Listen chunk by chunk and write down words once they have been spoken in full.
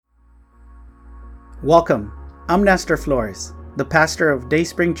Welcome. I'm Nestor Flores, the pastor of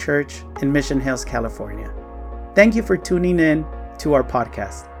Dayspring Church in Mission Hills, California. Thank you for tuning in to our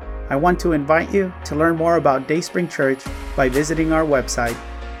podcast. I want to invite you to learn more about Dayspring Church by visiting our website,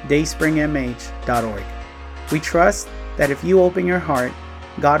 dayspringmh.org. We trust that if you open your heart,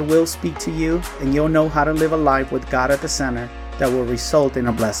 God will speak to you and you'll know how to live a life with God at the center that will result in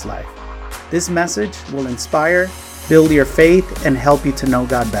a blessed life. This message will inspire, build your faith, and help you to know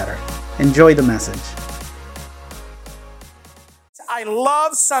God better. Enjoy the message. I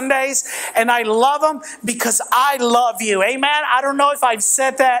love Sundays, and I love them because I love you. Amen. I don't know if I've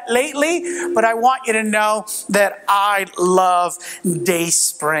said that lately, but I want you to know that I love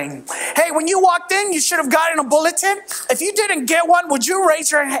Dayspring. Hey, when you walked in, you should have gotten a bulletin. If you didn't get one, would you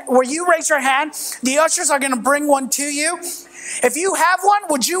raise your hand? The ushers are going to bring one to you. If you have one,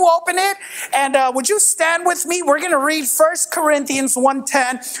 would you open it? And would you stand with me? We're going to read 1 Corinthians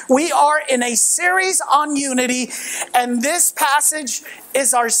 1:10. We are in a series on unity, and this passage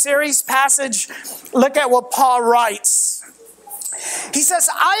is our series passage. Look at what Paul writes. He says,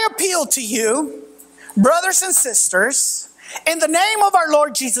 I appeal to you, brothers and sisters, in the name of our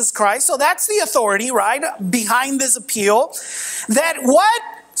Lord Jesus Christ. So that's the authority, right, behind this appeal. That what?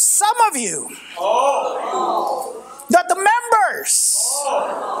 Some of you. That the members,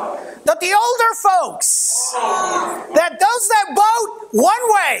 that the older folks, that those that vote one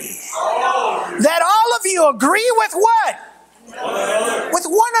way, that all of you agree with what? With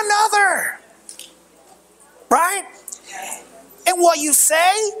one another. Right? And what you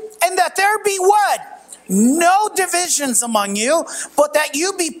say, and that there be what? No divisions among you, but that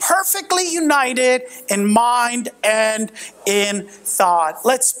you be perfectly united in mind and in thought.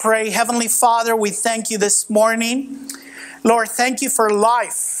 Let's pray. Heavenly Father, we thank you this morning. Lord, thank you for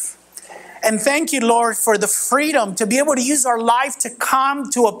life. And thank you, Lord, for the freedom to be able to use our life to come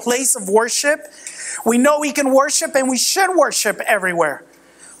to a place of worship. We know we can worship and we should worship everywhere.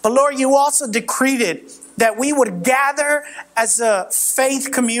 But Lord, you also decreed it that we would gather as a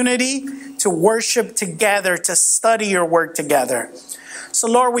faith community to worship together, to study your word together. So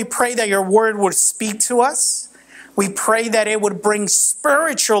Lord, we pray that your word would speak to us. We pray that it would bring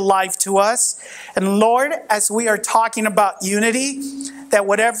spiritual life to us. And Lord, as we are talking about unity, that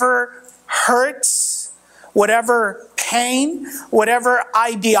whatever hurts, whatever pain, whatever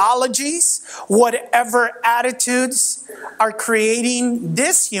ideologies, whatever attitudes are creating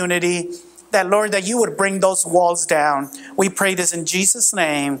disunity, that Lord, that you would bring those walls down. We pray this in Jesus'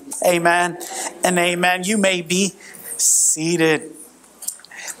 name. Amen and amen. You may be seated.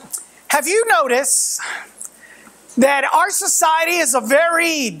 Have you noticed that our society is a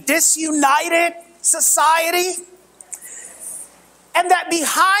very disunited society? And that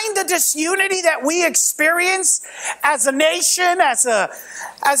behind the disunity that we experience as a nation, as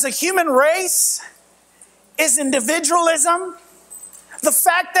a human race, is individualism. The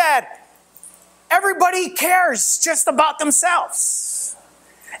fact that everybody cares just about themselves.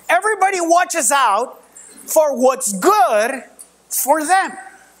 Everybody watches out for what's good for them.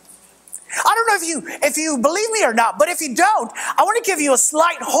 I don't know if you believe me or not, but if you don't, I want to give you a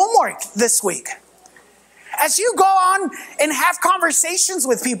slight homework this week. As you go on and have conversations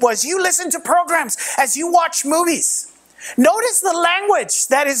with people, as you listen to programs, as you watch movies, notice the language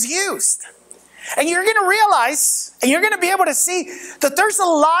that is used. And you're going to realize, and you're going to be able to see that there's a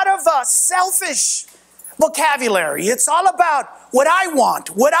lot of selfish vocabulary. It's all about what I want,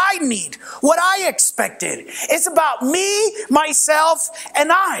 what I need, what I expected. It's about me, myself,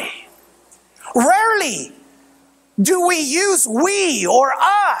 and I. Rarely do we use we or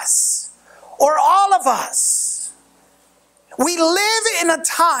us or all of us. We live in a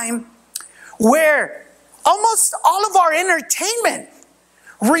time where almost all of our entertainment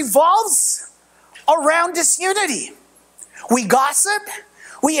revolves around disunity. We gossip,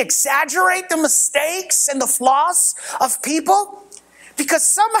 we exaggerate the mistakes and the flaws of people because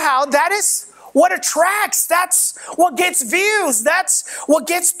somehow that is what attracts, that's what gets views, that's what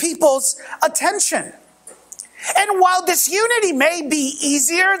gets people's attention. And while disunity may be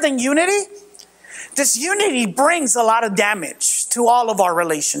easier than unity, disunity brings a lot of damage to all of our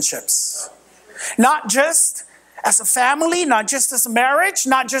relationships. Not just as a family, not just as a marriage,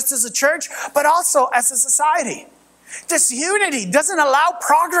 not just as a church, but also as a society. Disunity doesn't allow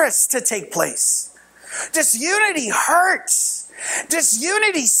progress to take place. Disunity hurts.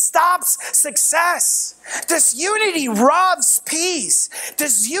 Disunity stops success. Disunity robs peace.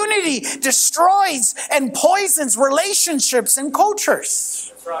 Disunity destroys and poisons relationships and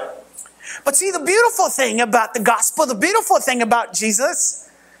cultures. That's right. But see, the beautiful thing about the gospel, the beautiful thing about Jesus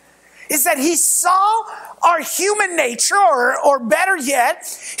is that he saw our human nature, or better yet,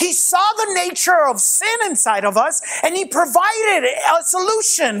 he saw the nature of sin inside of us, and he provided a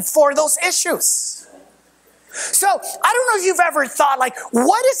solution for those issues. So I don't know if you've ever thought, like,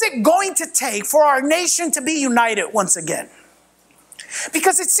 what is it going to take for our nation to be united once again?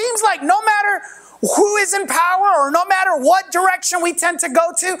 Because it seems like no matter who is in power or no matter what direction we tend to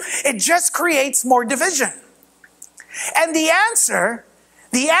go to, it just creates more division. And the answer,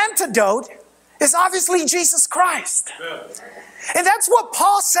 the antidote, is obviously Jesus Christ. And that's what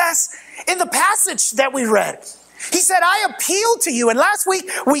Paul says in the passage that we read. He said, I appeal to you. And last week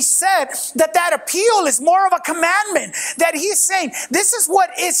we said that appeal is more of a commandment. That he's saying, this is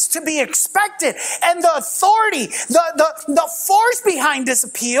what is to be expected. And the authority, the force behind this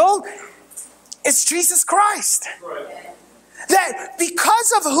appeal is Jesus Christ. Right. That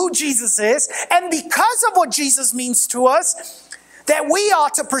because of who Jesus is and because of what Jesus means to us, that we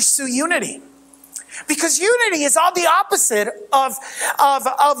ought to pursue unity. Because unity is all the opposite of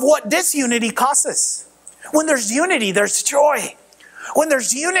what disunity causes. When there's unity, there's joy. When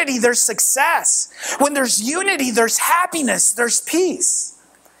there's unity, there's success. When there's unity, there's happiness, there's peace.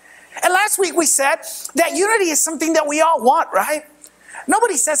 And last week we said that unity is something that we all want, right?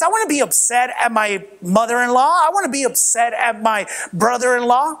 Nobody says, I want to be upset at my mother-in-law. I want to be upset at my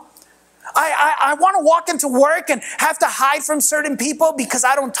brother-in-law. I want to walk into work and have to hide from certain people because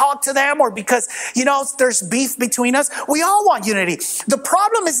I don't talk to them or because, there's beef between us. We all want unity. The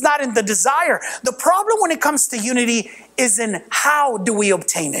problem is not in the desire. The problem when it comes to unity is in how do we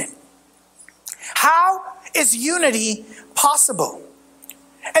obtain it? How is unity possible?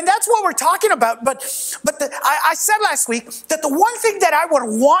 And that's what we're talking about. But I said last week that the one thing that I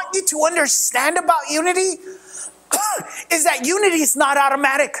would want you to understand about unity is that unity is not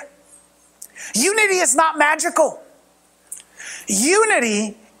automatic. Unity is not magical.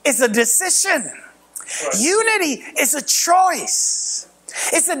 Unity is a decision. Right. Unity is a choice.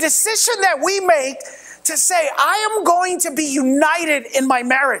 It's a decision that we make to say, I am going to be united in my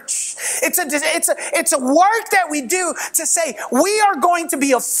marriage. It's a work that we do to say, we are going to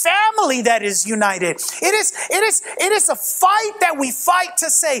be a family that is united. It is a fight that we fight to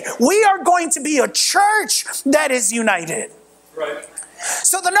say, we are going to be a church that is united. Right.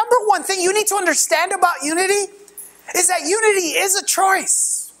 So the number one thing you need to understand about unity is that unity is a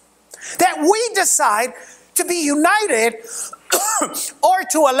choice. That we decide to be united or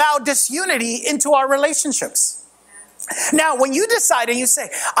to allow disunity into our relationships. Now, when you decide and you say,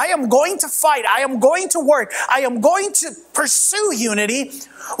 I am going to fight, I am going to work, I am going to pursue unity,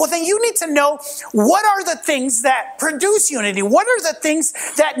 well, then you need to know what are the things that produce unity? What are the things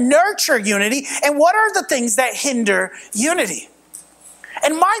that nurture unity? And what are the things that hinder unity?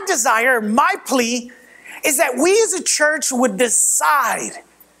 And my desire, my plea, is that we as a church would decide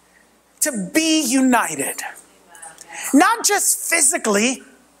to be united. Not just physically,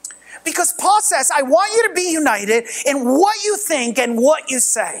 because Paul says, I want you to be united in what you think and what you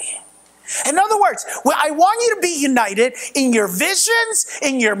say. In other words, I want you to be united in your visions,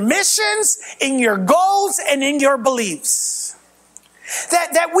 in your missions, in your goals, and in your beliefs.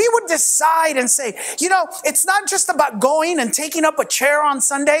 That we would decide and say, it's not just about going and taking up a chair on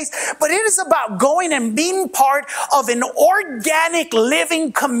Sundays, but it is about going and being part of an organic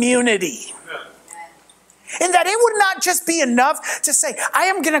living community. And that it would not just be enough to say, I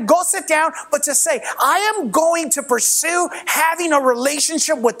am going to go sit down, but to say, I am going to pursue having a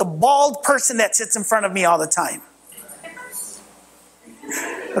relationship with the bald person that sits in front of me all the time.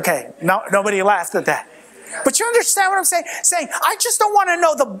 Okay, no, nobody laughed at that. But you understand what I'm saying? Saying, I just don't want to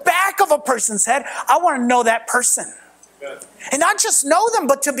know the back of a person's head. I want to know that person. And not just know them,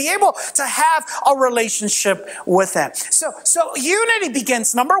 but to be able to have a relationship with them. So unity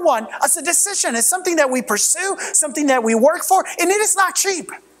begins, number one, as a decision. It's something that we pursue, something that we work for, and it is not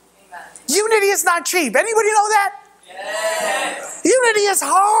cheap. Amen. Unity is not cheap. Anybody know that? Yes. Unity is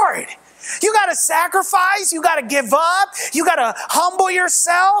hard. You got to sacrifice. You got to give up. You got to humble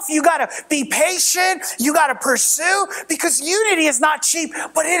yourself. You got to be patient. You got to pursue, because unity is not cheap,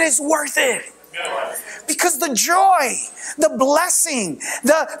 but it is worth it. Because the joy, the blessing,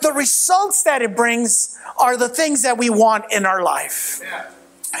 the results that it brings are the things that we want in our life. Yeah.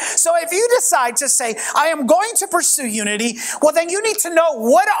 So if you decide to say, I am going to pursue unity, well, then you need to know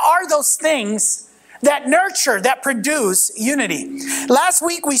what are those things that nurture, that produce unity. Last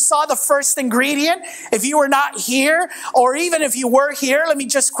week we saw the first ingredient. If you were not here, or even if you were here, let me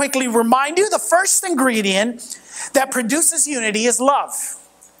just quickly remind you, the first ingredient that produces unity is love.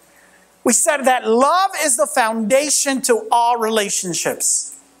 We said that love is the foundation to all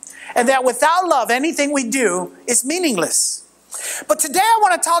relationships. And that without love, anything we do is meaningless. But today I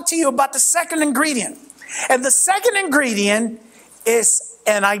want to talk to you about the second ingredient. And the second ingredient is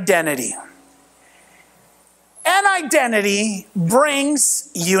an identity. An identity brings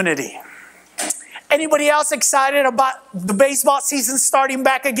unity. Anybody else excited about the baseball season starting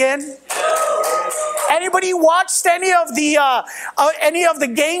back again? Anybody watched any of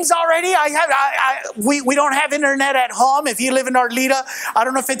the games already? We don't have internet at home. If you live in Arleta, I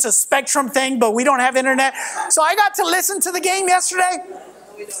don't know if it's a Spectrum thing, but we don't have internet. So I got to listen to the game yesterday.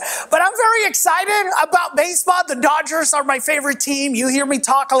 But I'm very excited about baseball. The Dodgers are my favorite team. You hear me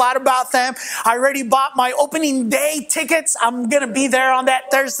talk a lot about them. I already bought my opening day tickets. I'm going to be there on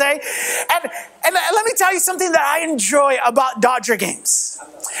that Thursday. And let me tell you something that I enjoy about Dodger games.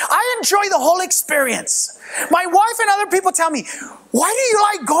 I enjoy the whole experience. My wife and other people tell me, why do you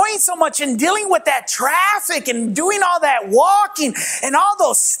like going so much and dealing with that traffic and doing all that walking and all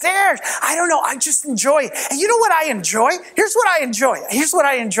those stairs? I don't know. I just enjoy it. And you know what I enjoy? Here's what I enjoy.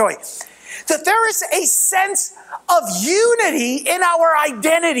 That there is a sense of unity in our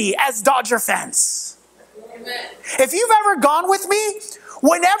identity as Dodger fans. Amen. If you've ever gone with me,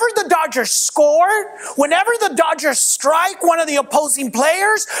 whenever the Dodgers score, whenever the Dodgers strike one of the opposing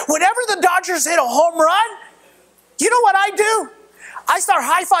players, whenever the Dodgers hit a home run, you know what I do? I start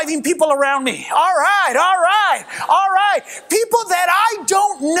high-fiving people around me. All right. People that I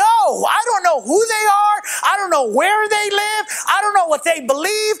don't know. I don't know who they are. I don't know where they live. I don't know what they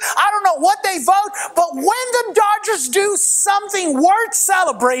believe. I don't know what they vote. But when the Dodgers do something worth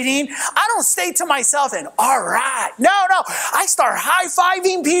celebrating, I don't stay to myself and, all right. No. I start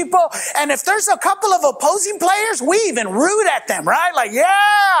high-fiving people. And if there's a couple of opposing players, we even root at them, right? Like,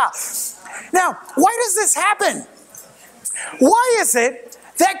 yeah. Now, why does this happen? Why is it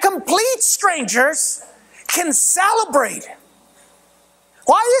that complete strangers can celebrate?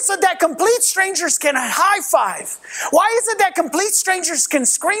 Why is it that complete strangers can high five? Why is it that complete strangers can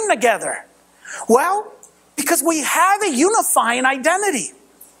scream together? Well, because we have a unifying identity.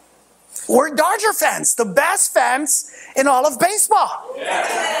 We're Dodger fans, the best fans in all of baseball.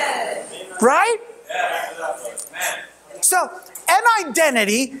 Yeah. Right? Yeah. So, an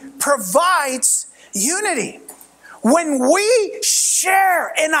identity provides unity. When we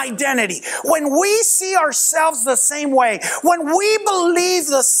share an identity, when we see ourselves the same way, when we believe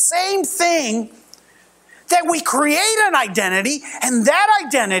the same thing, that we create an identity, and that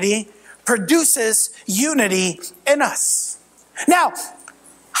identity produces unity in us. Now,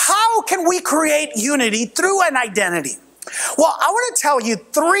 how can we create unity through an identity? Well, I want to tell you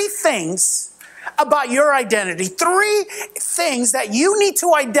 3 things about your identity. 3 things that you need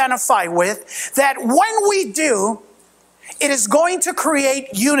to identify with, that when we do, it is going to create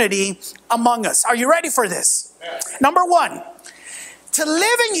unity among us. Are you ready for this? Yeah. Number 1, to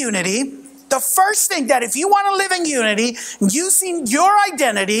live in unity, the first thing that if you want to live in unity, using your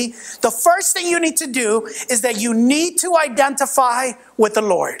identity, the first thing you need to do is that you need to identify with the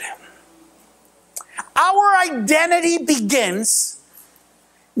Lord. Our identity begins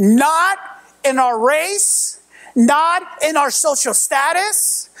not in our race, not in our social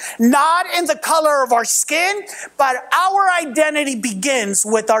status, not in the color of our skin, but our identity begins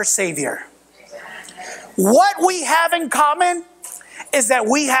with our Savior. What we have in common is that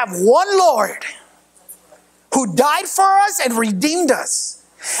we have one Lord who died for us and redeemed us.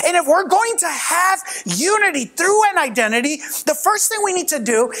 And if we're going to have unity through an identity, the first thing we need to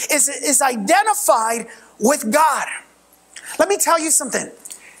do is identify with God. Let me tell you something.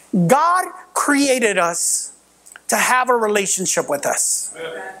 God created us to have a relationship with us.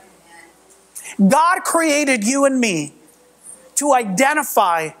 God created you and me to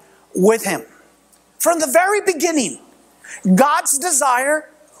identify with Him. From the very beginning, God's desire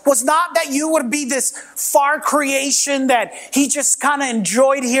was not that you would be this far creation that He just kind of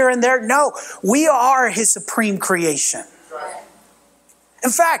enjoyed here and there. No, we are His supreme creation. In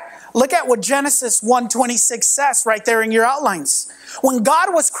fact, look at what Genesis 1:26 says right there in your outlines. When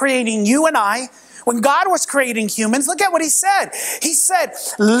God was creating you and I, when God was creating humans, look at what He said. He said,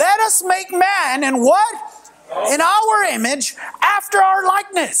 let us make man in what? In our image, after our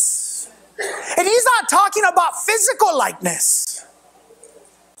likeness. And He's not talking about physical likeness.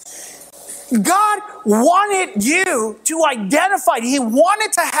 God wanted you to identify. He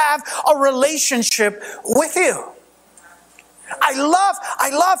wanted to have a relationship with you. I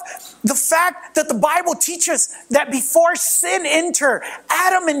love the fact that the Bible teaches that before sin entered,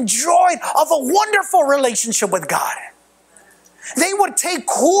 Adam enjoyed of a wonderful relationship with God. They would take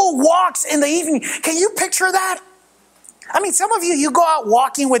cool walks in the evening. Can you picture that? I mean, some of you go out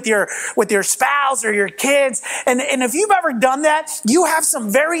walking with your spouse or your kids, and if you've ever done that, you have some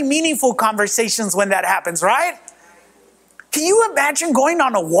very meaningful conversations when that happens, right? Can you imagine going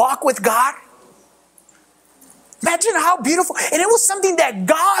on a walk with God? Imagine how beautiful. And it was something that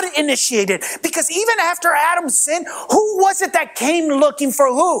God initiated. Because even after Adam sinned, who was it that came looking for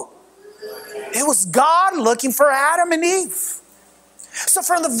who? It was God looking for Adam and Eve. So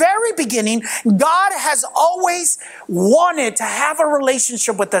from the very beginning, God has always wanted to have a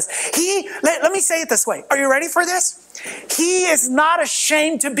relationship with us. Let me say it this way. Are you ready for this? He is not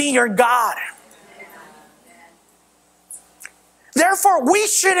ashamed to be your God. Therefore, we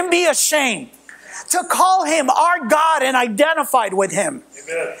shouldn't be ashamed to call him our God and identified with him.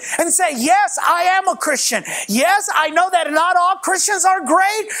 Amen. And say, yes, I am a Christian. Yes, I know that not all Christians are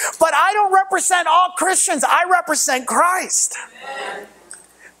great, but I don't represent all Christians. I represent Christ. Amen.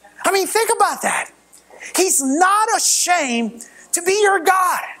 I mean, think about that. He's not ashamed to be your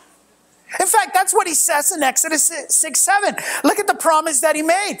God. In fact, that's what he says in Exodus 6:7. Look at the promise that he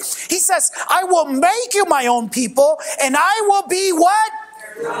made. He says, I will make you my own people, and I will be what?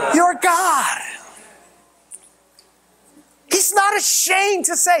 Your God. He's not ashamed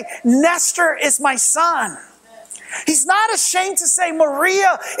to say, Nestor is my son. He's not ashamed to say,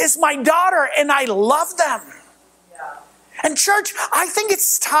 Maria is my daughter, and I love them. And church, I think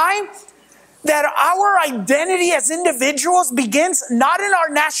it's time that our identity as individuals begins not in our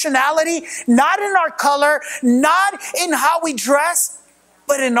nationality, not in our color, not in how we dress,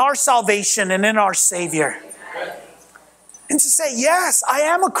 but in our salvation and in our Savior. And to say, yes, I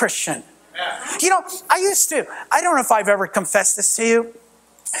am a Christian. You know, I don't know if I've ever confessed this to you,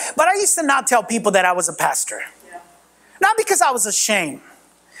 but I used to not tell people that I was a pastor. Not because I was ashamed,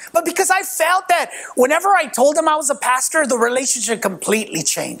 but because I felt that whenever I told them I was a pastor, the relationship completely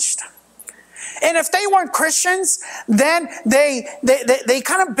changed. And if they weren't Christians, then they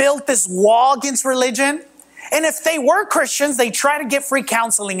kind of built this wall against religion. And if they were Christians, they try to get free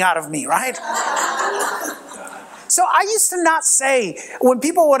counseling out of me, right? So I used to not say, when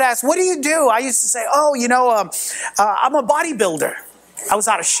people would ask, what do you do? I used to say, I'm a bodybuilder. I was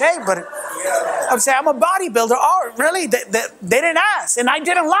out of shape, but I would say, I'm a bodybuilder. Oh, really? They didn't ask. And I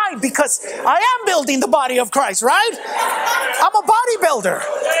didn't lie because I am building the body of Christ, right? I'm a bodybuilder.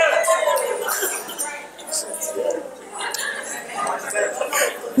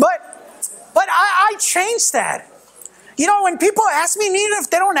 But I changed that. You know, when people ask me, even if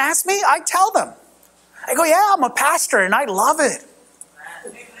they don't ask me, I tell them. I go, yeah, I'm a pastor and I love it.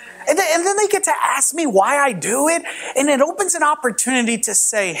 And then they get to ask me why I do it. And it opens an opportunity to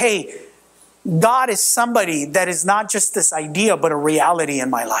say, hey, God is somebody that is not just this idea, but a reality in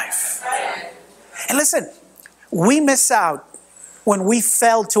my life. And listen, we miss out when we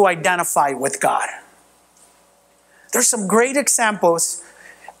fail to identify with God. There's some great examples,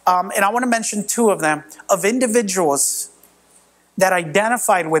 and I want to mention two of them, of individuals that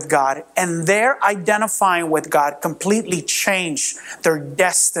identified with God, and their identifying with God completely changed their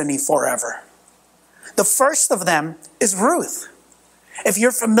destiny forever. The first of them is Ruth. If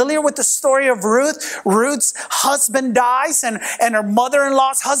you're familiar with the story of Ruth, Ruth's husband dies and her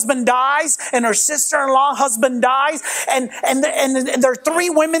mother-in-law's husband dies and her sister-in-law husband dies. And there are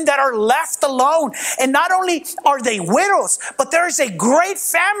three women that are left alone. And not only are they widows, but there is a great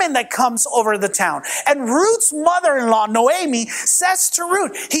famine that comes over the town. And Ruth's mother-in-law, Naomi, says to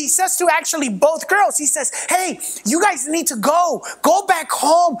Ruth, he says to actually both girls, he says, hey, you guys need to go back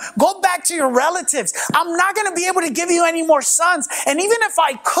home, go back to your relatives. I'm not going to be able to give you any more sons. And even if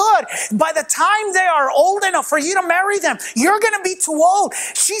I could, by the time they are old enough for you to marry them, you're going to be too old.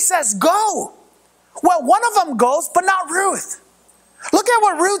 She says, go. Well, one of them goes, but not Ruth. Look at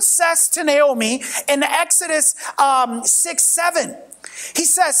what Ruth says to Naomi in Exodus 6:7. He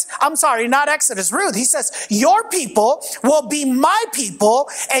says, I'm sorry, not Exodus, Ruth. He says, your people will be my people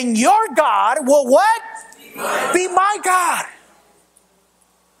and your God will what? Be my God.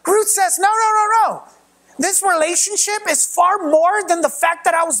 Ruth says, no. This relationship is far more than the fact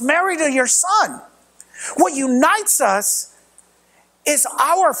that I was married to your son. What unites us is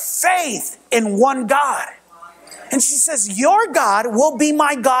our faith in one God. And she says, your God will be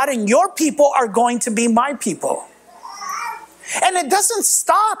my God and your people are going to be my people. And it doesn't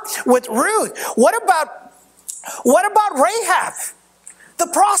stop with Ruth. What about Rahab, the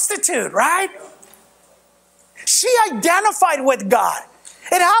prostitute, right? She identified with God.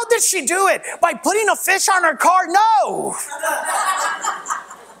 And how did she do it? By putting a fish on her car? No.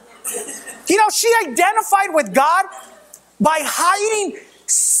 You know, she identified with God by hiding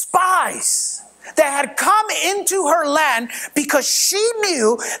spies that had come into her land because she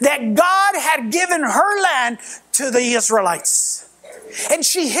knew that God had given her land to the Israelites. And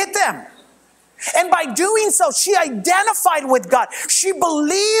she hid them. And by doing so, she identified with God. She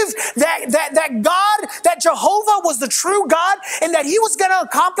believed that God, that Jehovah was the true God, and that he was going to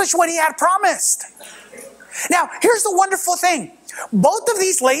accomplish what he had promised. Now, here's the wonderful thing. Both of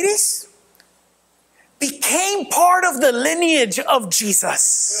these ladies became part of the lineage of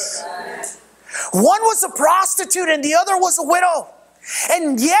Jesus. One was a prostitute and the other was a widow.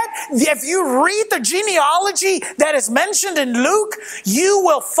 And yet, if you read the genealogy that is mentioned in Luke, you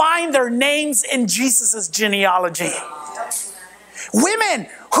will find their names in Jesus' genealogy. Women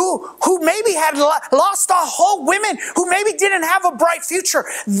who maybe had lost a whole, women who maybe didn't have a bright future,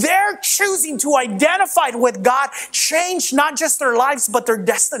 they're choosing to identify with God, change not just their lives, but their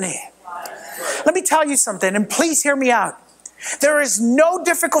destiny. Let me tell you something, and please hear me out. There is no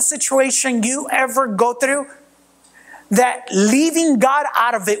difficult situation you ever go through that leaving God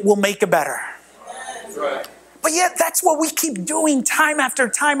out of it will make it better. But yet that's what we keep doing time after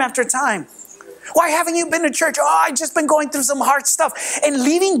time after time. Why haven't you been to church? Oh, I've just been going through some hard stuff. And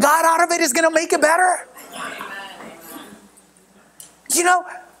leaving God out of it is going to make it better. You know,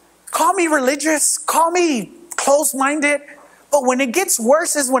 call me religious, call me closed-minded, but when it gets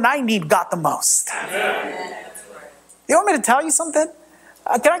worse is when I need God the most. You want me to tell you something?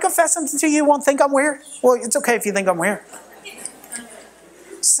 Can I confess something to you? You won't think I'm weird? Well, it's okay if you think I'm weird.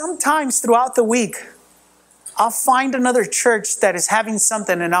 Sometimes throughout the week, I'll find another church that is having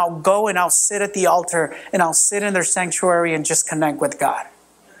something, and I'll go and I'll sit at the altar and I'll sit in their sanctuary and just connect with God.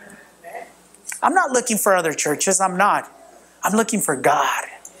 I'm not looking for other churches. I'm not. I'm looking for God.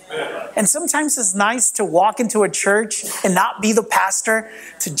 And sometimes it's nice to walk into a church and not be the pastor,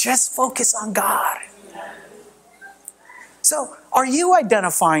 to just focus on God. So, are you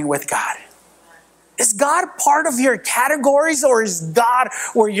identifying with God? Is God part of your categories, or is God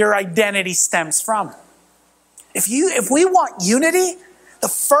where your identity stems from? If we want unity, the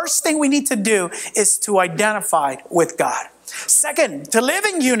first thing we need to do is to identify with God. Second, to live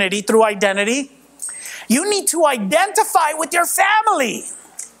in unity through identity, you need to identify with your family.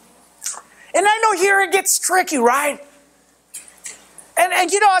 And I know here it gets tricky, right?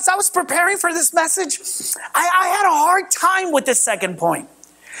 And you know, as I was preparing for this message, I had a hard time with this second point.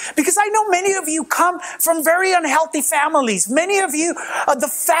 Because I know many of you come from very unhealthy families. Many of you, the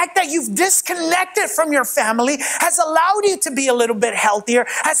fact that you've disconnected from your family has allowed you to be a little bit healthier,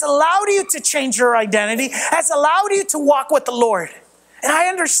 has allowed you to change your identity, has allowed you to walk with the Lord. And I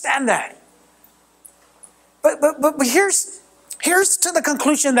understand that. But here's to the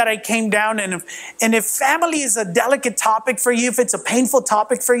conclusion that I came down. And if family is a delicate topic for you, if it's a painful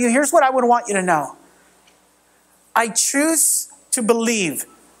topic for you, here's what I would want you to know. I choose to believe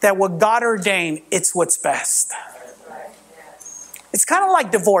that what God ordained, it's what's best. It's kind of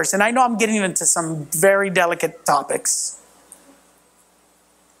like divorce, and I know I'm getting into some very delicate topics.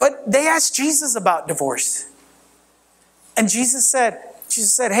 But they asked Jesus about divorce. And Jesus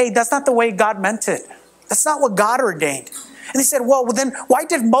said, hey, that's not the way God meant it. That's not what God ordained. And he said, well, then why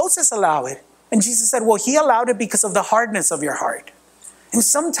did Moses allow it? And Jesus said, well, he allowed it because of the hardness of your heart. And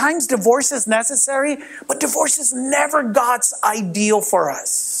sometimes divorce is necessary, but divorce is never God's ideal for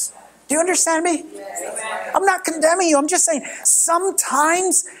us. Do you understand me? Yes. I'm not condemning you. I'm just saying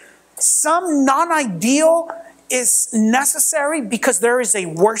sometimes some non-ideal is necessary because there is a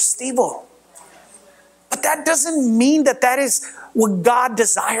worse evil. But that doesn't mean that is what God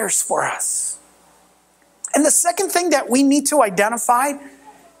desires for us. And the second thing that we need to identify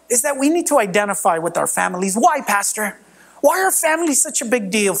is that we need to identify with our families. Why, Pastor? Why are families such a big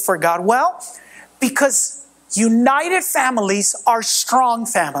deal for God? Well, because united families are strong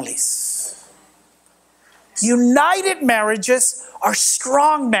families. United marriages are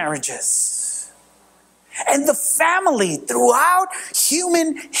strong marriages. And the family throughout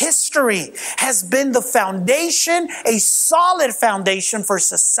human history has been the foundation, a solid foundation for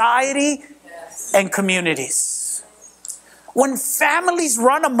society and communities. When families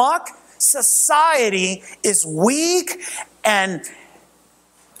run amok, society is weak and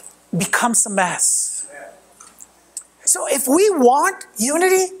becomes a mess. So if we want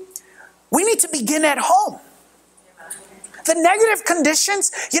unity, we need to begin at home. The negative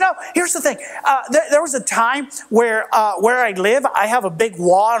conditions, here's the thing. There was a time where I live, I have a big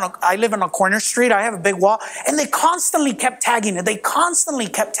wall. I live on a corner street. I have a big wall. And they constantly kept tagging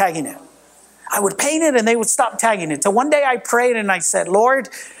it. I would paint it and they would stop tagging it. So one day I prayed and I said, Lord,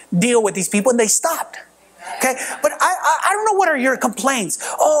 deal with these people. And they stopped. Okay, but I don't know what are your complaints.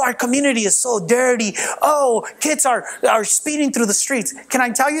 Oh, our community is so dirty. Oh, kids are speeding through the streets. Can I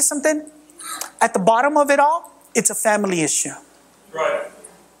tell you something? At the bottom of it all, it's a family issue. Right.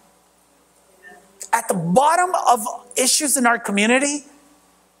 At the bottom of issues in our community,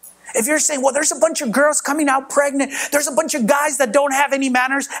 If you're saying, well, there's a bunch of girls coming out pregnant, there's a bunch of guys that don't have any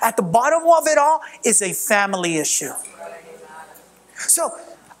manners, at the bottom of it all is a family issue. So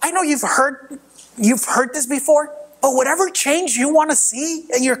I know you've heard this before, but whatever change you want to see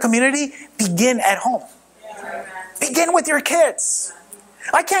in your community, begin at home. Begin with your kids.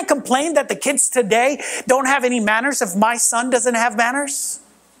 I can't complain that the kids today don't have any manners if my son doesn't have manners.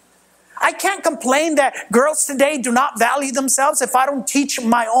 I can't complain that girls today do not value themselves if I don't teach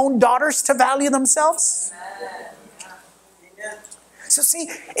my own daughters to value themselves. So see,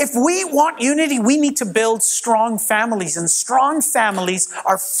 if we want unity, we need to build strong families. And strong families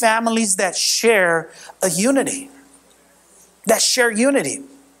are families that share a unity. That share unity.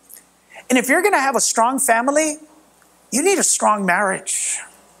 And if you're going to have a strong family, you need a strong marriage.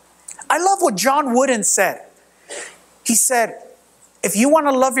 I love what John Wooden said. He said, if you want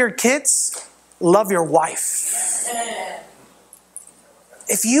to love your kids, love your wife.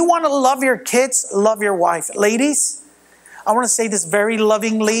 If you want to love your kids, love your wife. Ladies, I want to say this very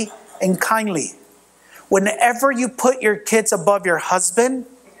lovingly and kindly. Whenever you put your kids above your husband,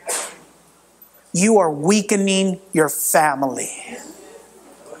 you are weakening your family.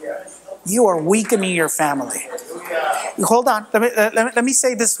 You are weakening your family. Hold on. Let me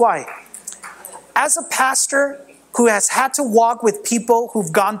say this why. As a pastor who has had to walk with people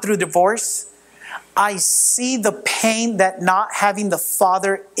who've gone through divorce, I see the pain that not having the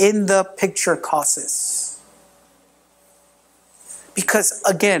father in the picture causes. Because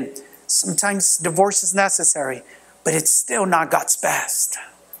again, sometimes divorce is necessary, but it's still not God's best.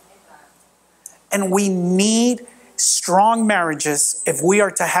 And we need strong marriages if we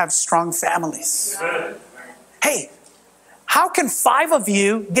are to have strong families. Hey, how can 5 of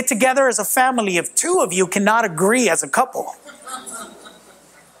you get together as a family if 2 of you cannot agree as a couple?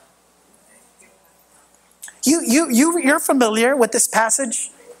 You're familiar with this passage?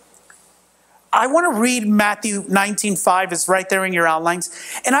 I want to read Matthew 19:5. It's right there in your outlines.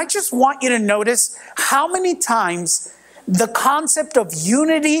 And I just want you to notice how many times the concept of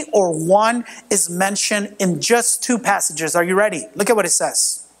unity or one is mentioned in just 2 passages. Are you ready? Look at what it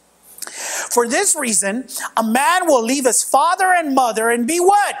says. For this reason, a man will leave his father and mother and be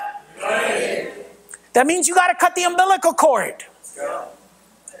what? United. That means you got to cut the umbilical cord.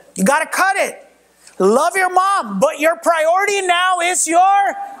 You got to cut it. Love your mom, but your priority now is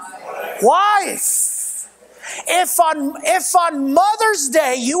your wife. If on Mother's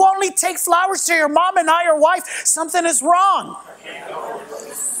Day you only take flowers to your mom and not your wife, something is wrong.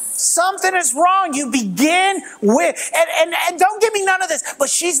 Something is wrong. You begin with, and don't give me none of this, but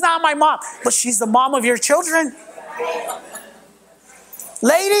she's not my mom, but she's the mom of your children.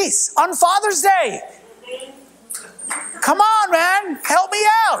 Ladies, on Father's Day, come on, man, help me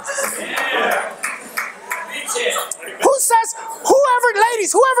out.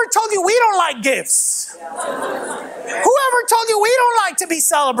 Whoever told you we don't like gifts? Whoever told you we don't like to be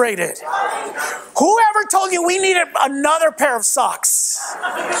celebrated? Whoever told you we needed another pair of socks?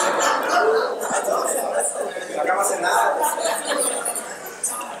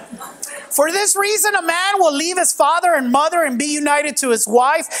 For this reason, a man will leave his father and mother and be united to his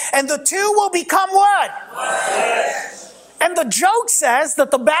wife, and the 2 will become what? And the joke says that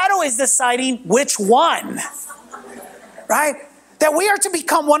the battle is deciding which one. Right? That we are to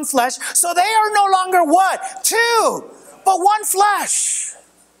become one flesh. So they are no longer what? 2, but one flesh.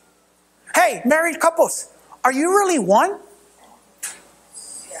 Hey, married couples, are you really one?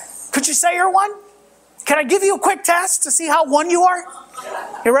 Could you say you're one? Can I give you a quick test to see how one you are?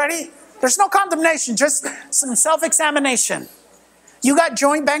 You ready? There's no condemnation, just some self-examination. You got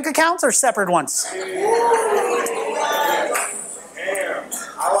joint bank accounts or separate ones?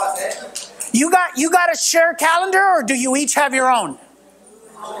 You got a share calendar, or do you each have your own?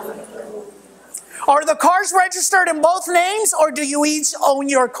 Are the cars registered in both names, or do you each own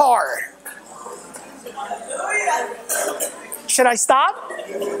your car? Should I stop?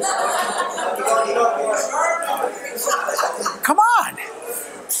 Come on.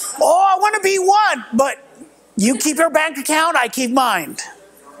 Oh, I want to be one, but you keep your bank account, I keep mine.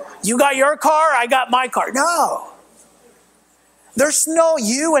 You got your car, I got my car. No. There's no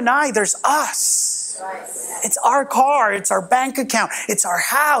you and I, there's us. It's our car, it's our bank account, it's our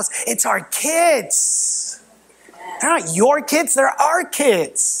house, it's our kids. They're not your kids, they're our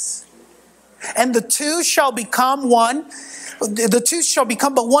kids. And the 2 shall become one. The 2 shall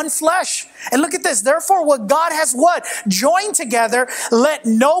become but one flesh. And look at this. Therefore, what God has what? Joined together, let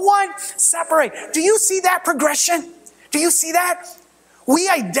no one separate. Do you see that progression? Do you see that? We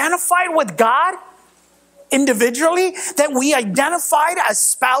identified with God individually, that we identified as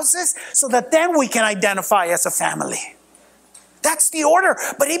spouses, so that then we can identify as a family. That's the order.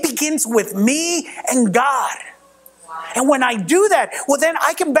 But it begins with me and God. And when I do that, well, then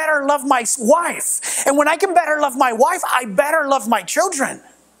I can better love my wife. And when I can better love my wife, I better love my children.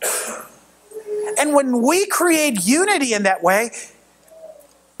 And when we create unity in that way,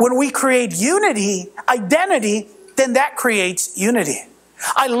 when we create unity, identity, then that creates unity.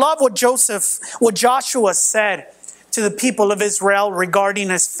 I love what Joshua said to the people of Israel regarding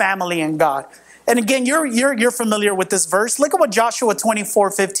his family and God. And again, you're familiar with this verse. Look at what Joshua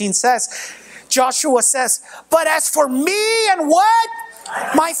 24:15 says. Joshua says, but as for me and what?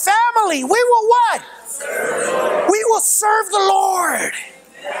 My family, we will what? We will serve the Lord.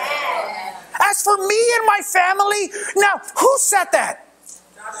 As for me and my family, now who said that?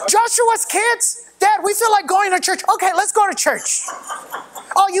 Joshua's kids? Dad, we feel like going to church. Okay, let's go to church.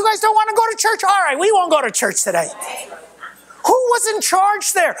 Oh, you guys don't want to go to church? All right, we won't go to church today. Who was in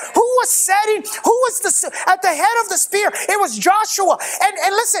charge there? Who was at the head of the spear? It was Joshua.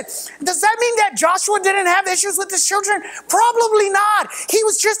 And listen, does that mean that Joshua didn't have issues with his children? Probably not. He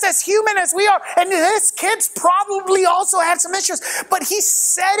was just as human as we are. And his kids probably also had some issues. But he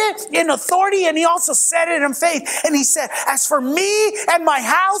said it in authority, and he also said it in faith. And he said, as for me and my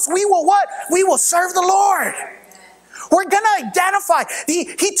house, we will what? We will serve the Lord. We're going to identify.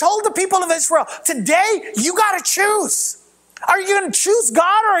 He told the people of Israel, today you got to choose. Are you going to choose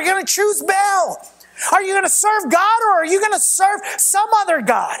God, or are you going to choose Baal? Are you going to serve God, or are you going to serve some other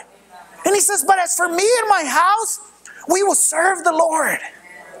God? And he says, but as for me and my house, we will serve the Lord.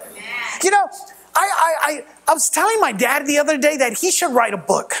 You know, I was telling my dad the other day that he should write a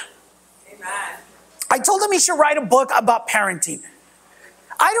book. I told him he should write a book about parenting.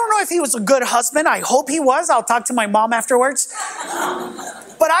 I don't know if he was a good husband. I hope he was. I'll talk to my mom afterwards.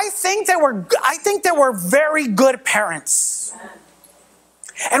 But I think they were very good parents.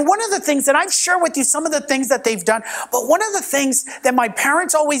 And one of the things, and I've shared with you some of the things that they've done, but one of the things that my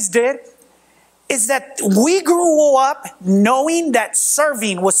parents always did is that we grew up knowing that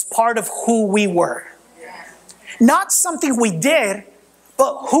serving was part of who we were. Not something we did,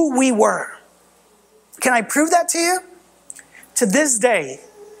 but who we were. Can I prove that to you? To this day,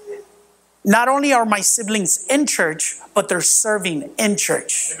 not only are my siblings in church, but they're serving in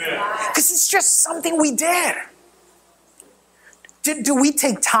church. Because it's just something we did. Do we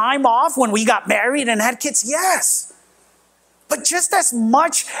take time off when we got married and had kids? Yes. But just as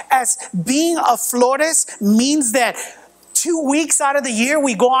much as being a Flores means that 2 weeks out of the year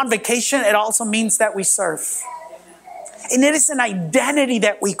we go on vacation, it also means that we serve. And it is an identity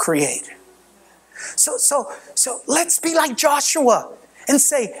that we create. So let's be like Joshua and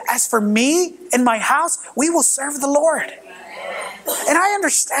say, as for me and my house, we will serve the Lord. And I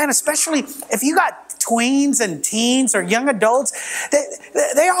understand, especially if you got tweens and teens or young adults,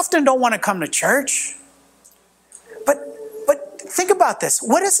 they often don't want to come to church. But think about this.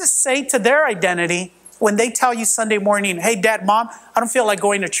 What does this say to their identity when they tell you Sunday morning, hey, Dad, Mom, I don't feel like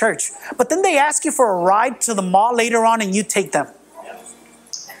going to church. But then they ask you for a ride to the mall later on and you take them.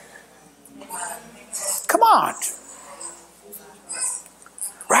 Come on.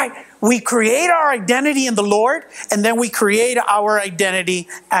 Right? We create our identity in the Lord, and then we create our identity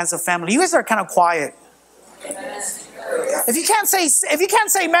as a family. You guys are kind of quiet. If you can't say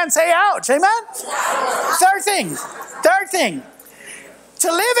amen, say ouch. Amen? Third thing.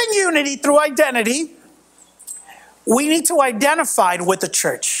 To live in unity through identity, we need to identify with the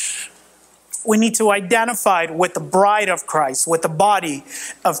church. We need to identify with the bride of Christ, with the body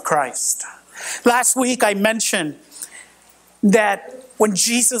of Christ. Last week I mentioned that when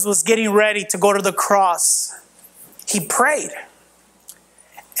Jesus was getting ready to go to the cross, he prayed.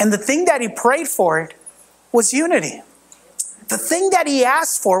 And the thing that he prayed for was unity. The thing that he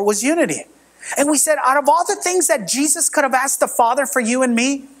asked for was unity. And we said, out of all the things that Jesus could have asked the Father for you and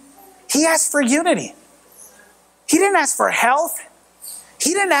me, he asked for unity. He didn't ask for health.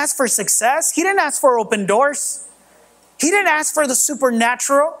 He didn't ask for success. He didn't ask for open doors. He didn't ask for the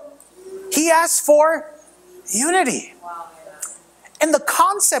supernatural. He asked for unity. And the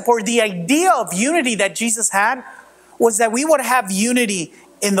concept or the idea of unity that Jesus had was that we would have unity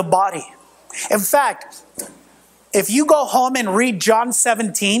in the body. In fact, if you go home and read John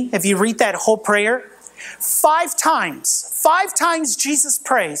 17, if you read that whole prayer, 5 times Jesus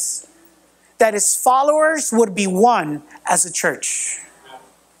prays that his followers would be one as a church.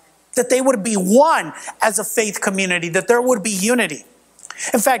 That they would be one as a faith community, that there would be unity.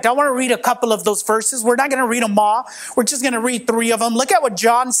 In fact, I want to read a couple of those verses. We're not going to read them all. We're just going to read 3 of them. Look at what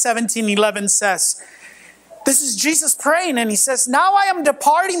John 17:11 says. This is Jesus praying, and he says, now I am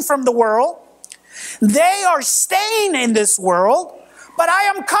departing from the world. They are staying in this world, but I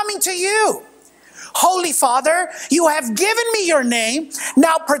am coming to you. Holy Father, you have given me your name.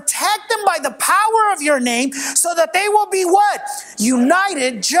 Now protect them by the power of your name so that they will be what?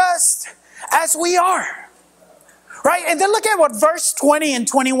 United just as we are. Right? And then look at what verse 20 and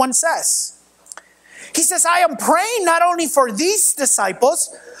 21 says. He says, I am praying not only for these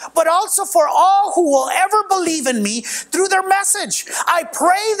disciples, but also for all who will ever believe in me through their message. I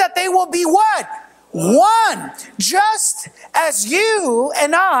pray that they will be what? One, just as you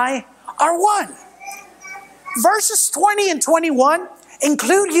and I are one. Verses 20 and 21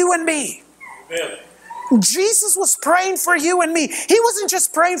 include you and me. Amen. Jesus was praying for you and me. He wasn't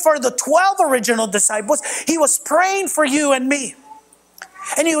just praying for the 12 original disciples. He was praying for you and me.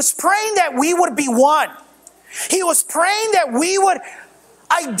 And he was praying that we would be one. He was praying that we would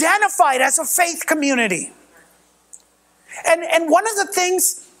identify as a faith community. And one of the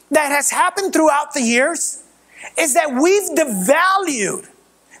things that has happened throughout the years is that we've devalued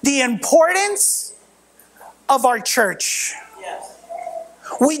the importance of our church. Yes.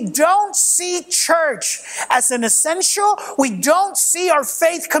 We don't see church as an essential. We don't see our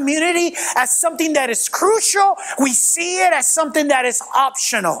faith community as something that is crucial. We see it as something that is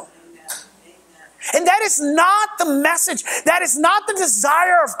optional. And that is not the message. That is not the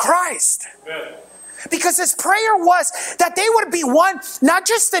desire of Christ. Amen. Because his prayer was that they would be one, not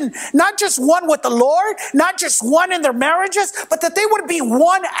just one with the Lord, not just one in their marriages, but that they would be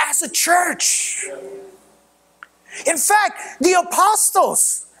one as a church. In fact, the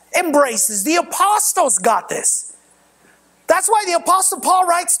apostles embraced this. The apostles got this. That's why the Apostle Paul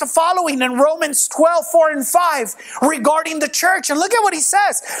writes the following in Romans 12, 4 and 5 regarding the church. And look at what he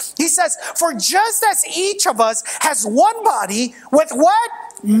says. He says, for just as each of us has one body with what?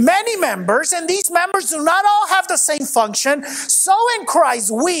 Many members, and these members do not all have the same function, so in Christ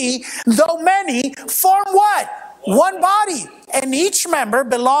we, though many, form what? One body. And each member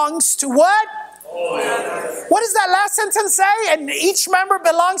belongs to what? What does that last sentence say? And each member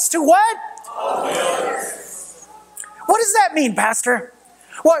belongs to what? What does that mean, Pastor?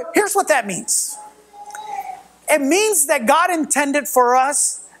 Well, here's what that means. It means that God intended for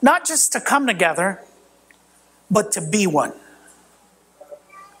us not just to come together, but to be one.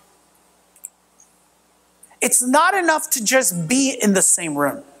 It's not enough to just be in the same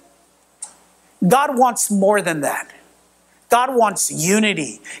room. God wants more than that. God wants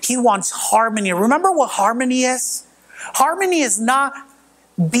unity. He wants harmony. Remember what harmony is? Harmony is not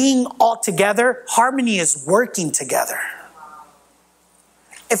being all together. Harmony is working together.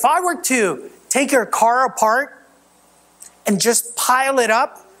 If I were to take your car apart and just pile it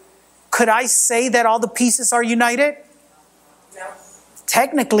up, could I say that all the pieces are united? No.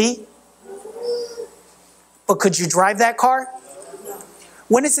 Technically. But could you drive that car? No.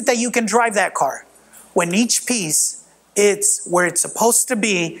 When is it that you can drive that car? When each piece, it's where it's supposed to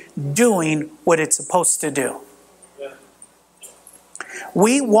be, doing what it's supposed to do. Yeah.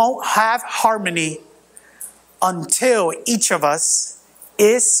 We won't have harmony until each of us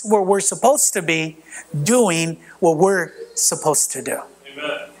is where we're supposed to be, doing what we're supposed to do.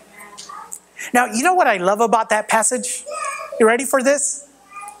 Amen. Now, you know what I love about that passage? You ready for this?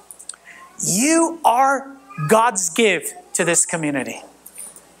 You are God's gift to this community.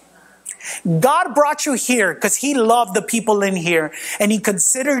 God brought you here because he loved the people in here and he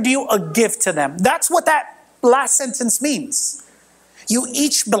considered you a gift to them. That's what that last sentence means. You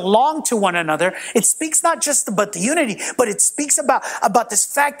each belong to one another. It speaks not just about the unity, but it speaks about this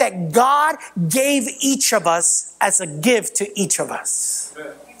fact that God gave each of us as a gift to each of us.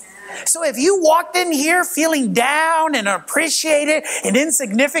 Amen. So if you walked in here feeling down and unappreciated and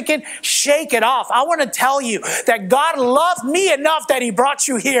insignificant, shake it off. I want to tell you that God loved me enough that he brought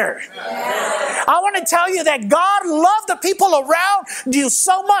you here. Yeah. I want to tell you that God loved the people around you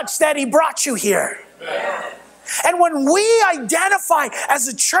so much that he brought you here. Yeah. And when we identify as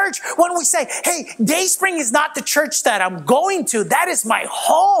a church, when we say, hey, Dayspring is not the church that I'm going to, that is my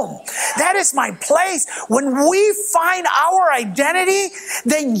home. That is my place. When we find our identity,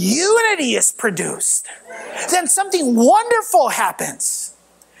 then unity is produced. Then something wonderful happens.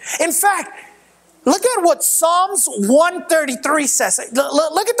 In fact, look at what Psalms 133 says.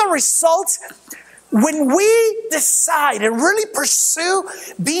 Look at the results. When we decide and really pursue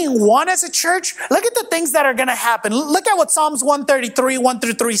being one as a church, look at the things that are going to happen. Look at what Psalms 133,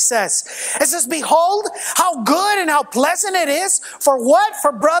 1-3 says. It says, behold, how good and how pleasant it is for what?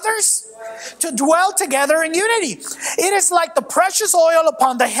 For brothers to dwell together in unity. It is like the precious oil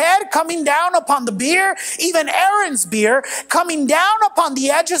upon the head coming down upon the beard, even Aaron's beard coming down upon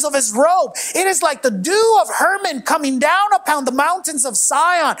the edges of his robe. It is like the dew of Hermon coming down upon the mountains of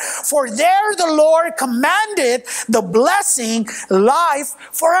Zion. For there the Lord Lord commanded the blessing, life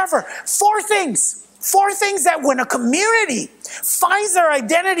forever. Four things that when a community finds their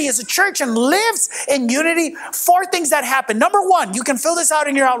identity as a church and lives in unity, four things that happen. Number one, you can fill this out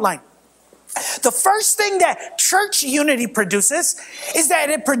in your outline. The first thing that church unity produces is that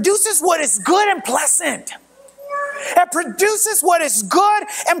it produces what is good and pleasant. It produces what is good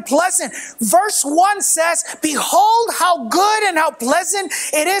and pleasant. Verse 1 says, behold how good and how pleasant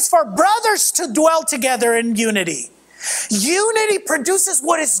it is for brothers to dwell together in unity. Unity produces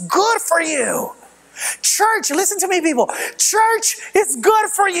what is good for you. Church, listen to me, people. Church is good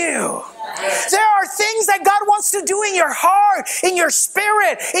for you. There are things that God wants to do in your heart, in your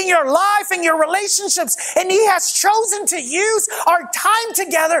spirit, in your life, in your relationships. And He has chosen to use our time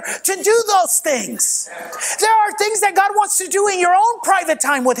together to do those things. There are things that God wants to do in your own private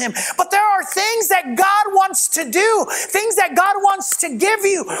time with Him. But there are things that God wants to do, things that God wants to give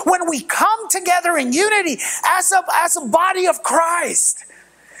you when we come together in unity as a body of Christ.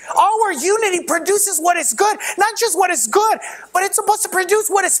 Our unity produces what is good. Not just what is good, but it's supposed to produce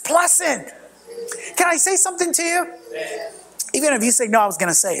what is pleasant. Can I say something to you? Even if you say no, I was going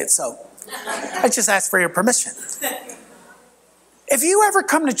to say it. So I just ask for your permission. If you ever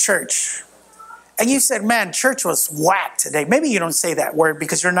come to church and you said, man, church was whack today. Maybe you don't say that word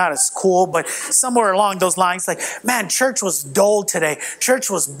because you're not as cool, but somewhere along those lines, like, man, church was dull today. Church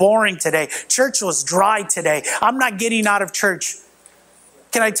was boring today. Church was dry today. I'm not getting out of church.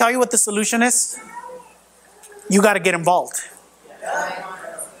 Can I tell you what the solution is? You got to get involved.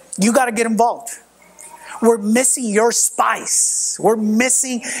 You got to get involved. We're missing your spice. We're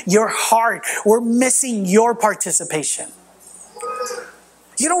missing your heart. We're missing your participation.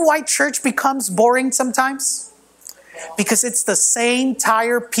 You know why church becomes boring sometimes? Because it's the same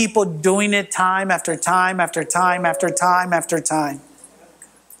tired people doing it time after time after time after time after time.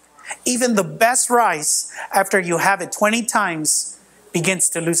 Even the best rice, after you have it 20 times, begins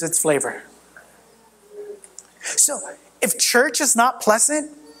to lose its flavor. So if church is not pleasant,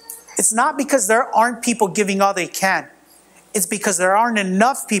 it's not because there aren't people giving all they can. It's because there aren't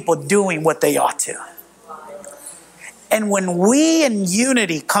enough people doing what they ought to. And when we in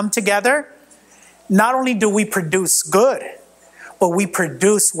unity come together, not only do we produce good, but we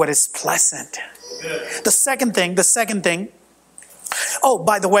produce what is pleasant. The second thing. Oh,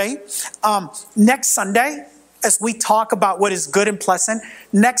 by the way, next Sunday, as we talk about what is good and pleasant,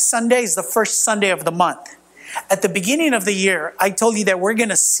 next Sunday is the first Sunday of the month. At the beginning of the year, I told you that we're going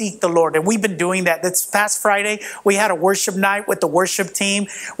to seek the Lord. And we've been doing that. This past Friday, we had a worship night with the worship team.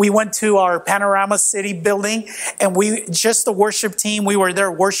 We went to our Panorama City building. And the worship team, we were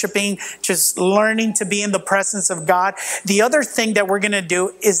there worshiping, just learning to be in the presence of God. The other thing that we're going to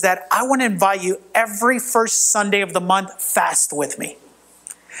do is that I want to invite you every first Sunday of the month, fast with me.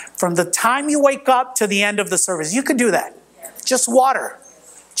 From the time you wake up to the end of the service. You can do that. Just water.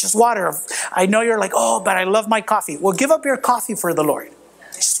 Just water. I know you're like, oh, but I love my coffee. Well, give up your coffee for the Lord.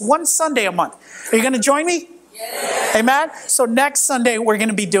 Just one Sunday a month. Are you going to join me? Yes. Amen? So next Sunday, we're going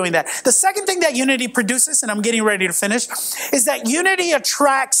to be doing that. The second thing that unity produces, and I'm getting ready to finish, is that unity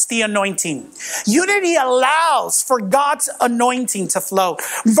attracts the anointing. Unity allows for God's anointing to flow.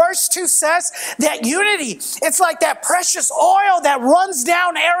 Verse 2 says that unity, it's like that precious oil that runs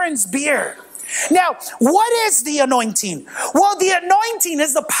down Aaron's beard. Now, what is the anointing? Well, the anointing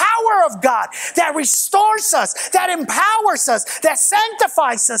is the power of God that restores us, that empowers us, that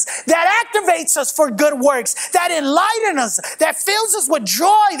sanctifies us, that activates us for good works, that enlightens us, that fills us with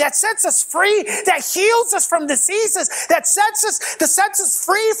joy, that sets us free, that heals us from diseases, that sets us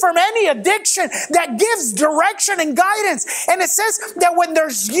free from any addiction, that gives direction and guidance. And it says that when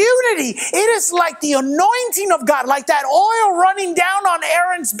there's unity, it is like the anointing of God, like that oil running down on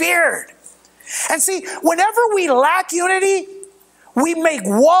Aaron's beard. And see, whenever we lack unity, we make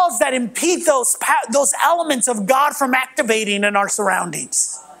walls that impede those elements of God from activating in our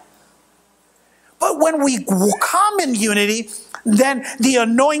surroundings. But when we come in unity, then the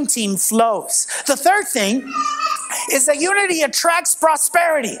anointing flows. The third thing is that unity attracts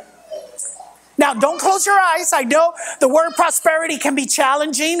prosperity. Now, don't close your eyes. I know the word prosperity can be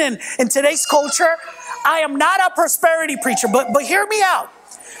challenging in today's culture. I am not a prosperity preacher, but hear me out.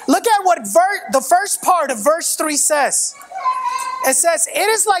 Look at what the first part of verse 3 says. It says, it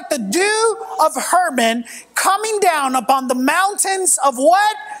is like the dew of Hermon coming down upon the mountains of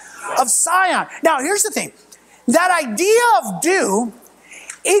what? Of Zion. Now, here's the thing. That idea of dew,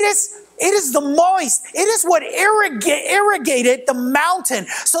 it is the moist. It is what irrigated the mountain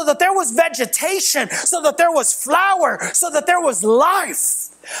so that there was vegetation, so that there was flower, so that there was life.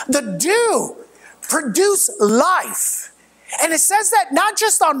 The dew produced life. And it says that not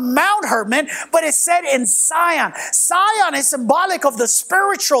just on Mount Hermon, but it said in Zion. Zion is symbolic of the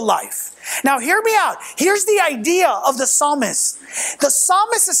spiritual life. Now hear me out. Here's the idea of the psalmist. The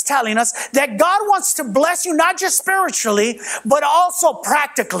psalmist is telling us that God wants to bless you not just spiritually, but also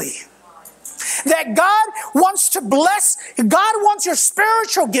practically. That God wants to bless, God wants your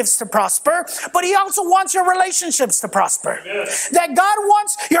spiritual gifts to prosper, but He also wants your relationships to prosper. Yes. That God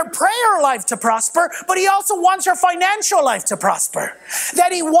wants your prayer life to prosper, but He also wants your financial life to prosper.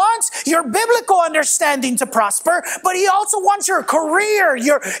 That He wants your biblical understanding to prosper, but He also wants your career,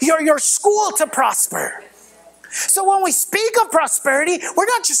 your school to prosper. So when we speak of prosperity, we're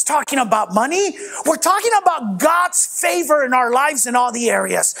not just talking about money. We're talking about God's favor in our lives in all the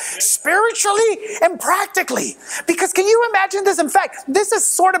areas, spiritually and practically. Because can you imagine this? In fact, this has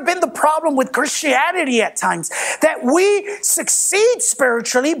sort of been the problem with Christianity at times, that we succeed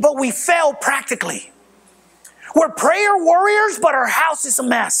spiritually, but we fail practically. We're prayer warriors, but our house is a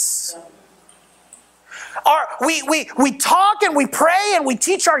mess. We talk and we pray and we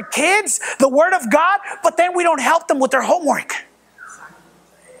teach our kids the Word of God, but then we don't help them with their homework.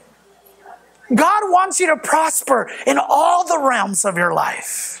 God wants you to prosper in all the realms of your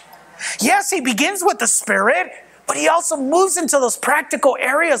life. Yes, He begins with the Spirit, but He also moves into those practical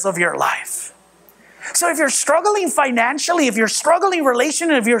areas of your life. So if you're struggling financially, if you're struggling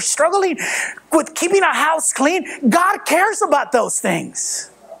relationally, if you're struggling with keeping a house clean, God cares about those things.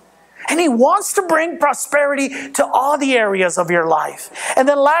 And He wants to bring prosperity to all the areas of your life. And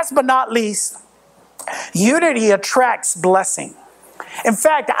then last but not least, unity attracts blessing. In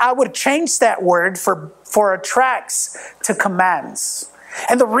fact, I would change that word for attracts to commands.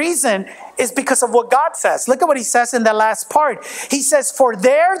 And the reason is because of what God says. Look at what He says in the last part. He says, "For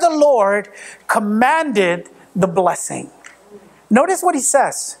there the Lord commanded the blessing." Notice what He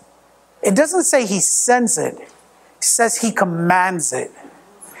says. It doesn't say He sends it. It says He commands it.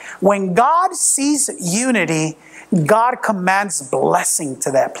 When God sees unity, God commands blessing to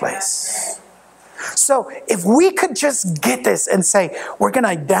that place. So if we could just get this and say, we're going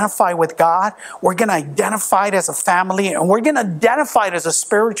to identify with God, we're going to identify it as a family, and we're going to identify it as a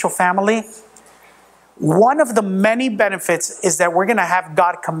spiritual family, one of the many benefits is that we're going to have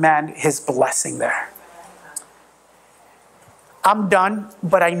God command His blessing there. I'm done,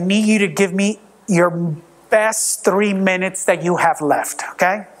 but I need you to give me your best 3 minutes that you have left,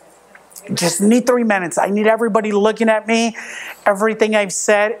 okay? Just need 3 minutes. I need everybody looking at me. Everything I've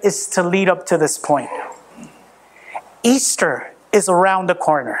said is to lead up to this point. Easter is around the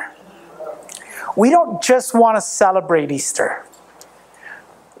corner. We don't just want to celebrate Easter.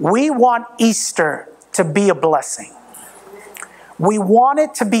 We want Easter to be a blessing. We want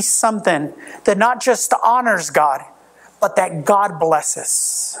it to be something that not just honors God, but that God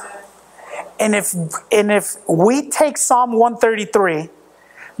blesses. And if we take Psalm 133,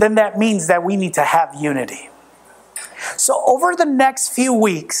 then that means that we need to have unity. So over the next few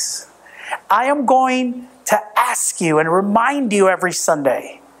weeks, I am going to ask you and remind you every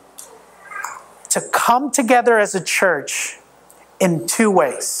Sunday to come together as a church in 2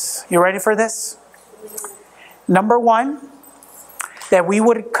 ways. You ready for this? Number one, that we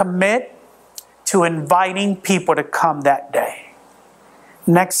would commit to inviting people to come that day.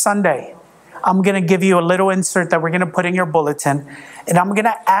 Next Sunday, I'm going to give you a little insert that we're going to put in your bulletin. And I'm going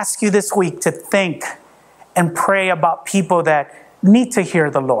to ask you this week to think and pray about people that need to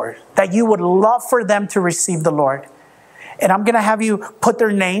hear the Lord, that you would love for them to receive the Lord. And I'm going to have you put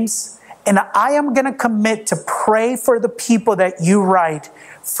their names. And I am going to commit to pray for the people that you write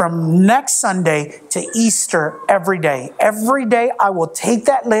from next Sunday to Easter every day. Every day I will take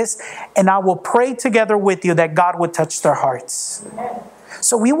that list and I will pray together with you that God would touch their hearts.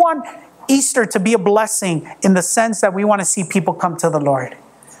 So we want Easter to be a blessing in the sense that we want to see people come to the Lord.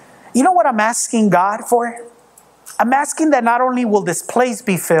 You know what I'm asking God for? I'm asking that not only will this place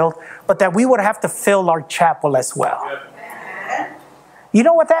be filled, but that we would have to fill our chapel as well. You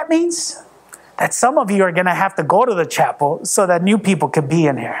know what that means? That some of you are going to have to go to the chapel so that new people can be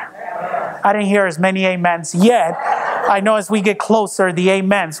in here. I didn't hear as many amens yet. I know as we get closer, the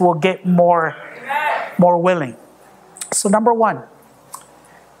amens will get more willing. So number one,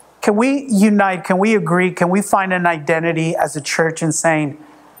 can we unite? Can we agree? Can we find an identity as a church in saying,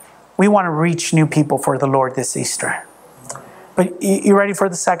 we want to reach new people for the Lord this Easter? But you ready for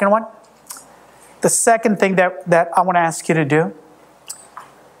the second one? The second thing that I want to ask you to do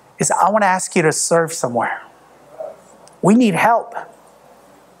is I want to ask you to serve somewhere. We need help.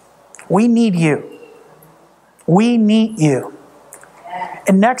 We need you. We need you.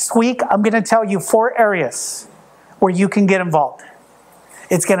 And next week, I'm going to tell you 4 areas where you can get involved.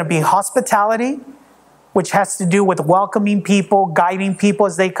 It's going to be hospitality, which has to do with welcoming people, guiding people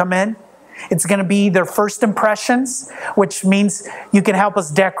as they come in. It's going to be their first impressions, which means you can help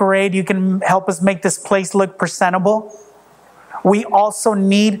us decorate. You can help us make this place look presentable. We also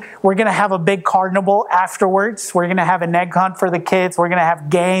we're going to have a big carnival afterwards. We're going to have an egg hunt for the kids. We're going to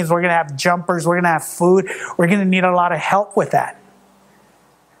have games. We're going to have jumpers. We're going to have food. We're going to need a lot of help with that.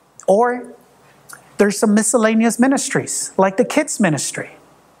 Or there's some miscellaneous ministries, like the kids ministry.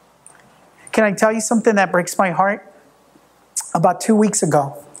 Can I tell you something that breaks my heart? About 2 weeks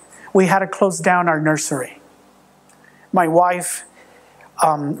ago, we had to close down our nursery. My wife,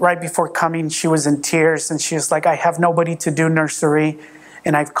 right before coming, she was in tears, and she was like, I have nobody to do nursery,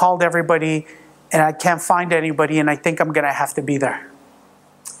 and I've called everybody, and I can't find anybody, and I think I'm going to have to be there.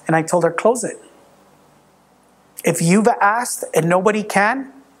 And I told her, close it. If you've asked and nobody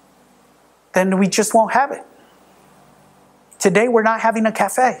can, then we just won't have it. Today, we're not having a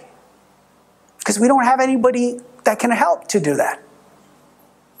cafe because we don't have anybody that can help to do that.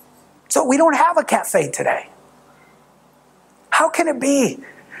 So we don't have a cafe today. How can it be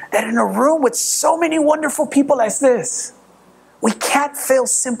that in a room with so many wonderful people as this, we can't fill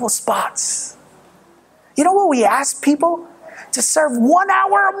simple spots? You know what we ask people? To serve 1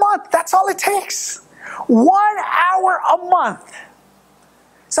 hour a month. That's all it takes. 1 hour a month.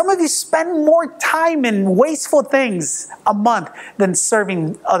 Some of you spend more time in wasteful things a month than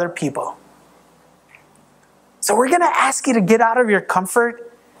serving other people. So we're going to ask you to get out of your comfort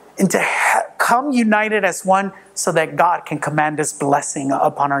and to come united as one so that God can command His blessing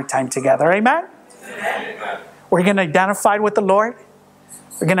upon our time together. Amen? Amen. We're going to identify it with the Lord.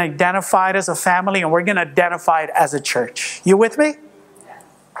 We're going to identify it as a family, and we're going to identify it as a church. You with me?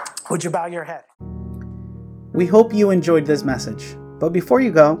 Would you bow your head? We hope you enjoyed this message. But before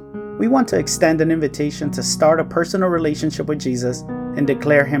you go, we want to extend an invitation to start a personal relationship with Jesus and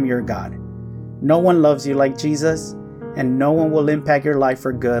declare Him your God. No one loves you like Jesus, and no one will impact your life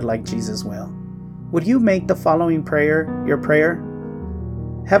for good like Jesus will. Would you make the following prayer your prayer?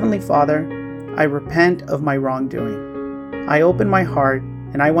 Heavenly Father, I repent of my wrongdoing. I open my heart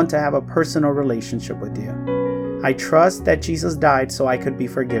and I want to have a personal relationship with you. I trust that Jesus died so I could be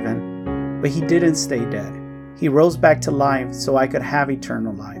forgiven, but He didn't stay dead. He rose back to life so I could have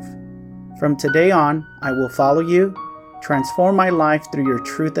eternal life. From today on, I will follow you, transform my life through your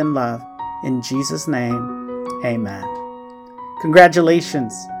truth and love. In Jesus' name, amen.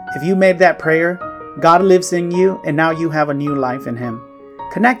 Congratulations. If you made that prayer, God lives in you and now you have a new life in Him.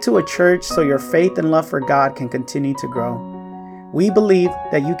 Connect to a church so your faith and love for God can continue to grow. We believe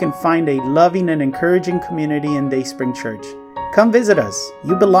that you can find a loving and encouraging community in Dayspring Church. Come visit us.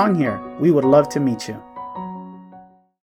 You belong here. We would love to meet you.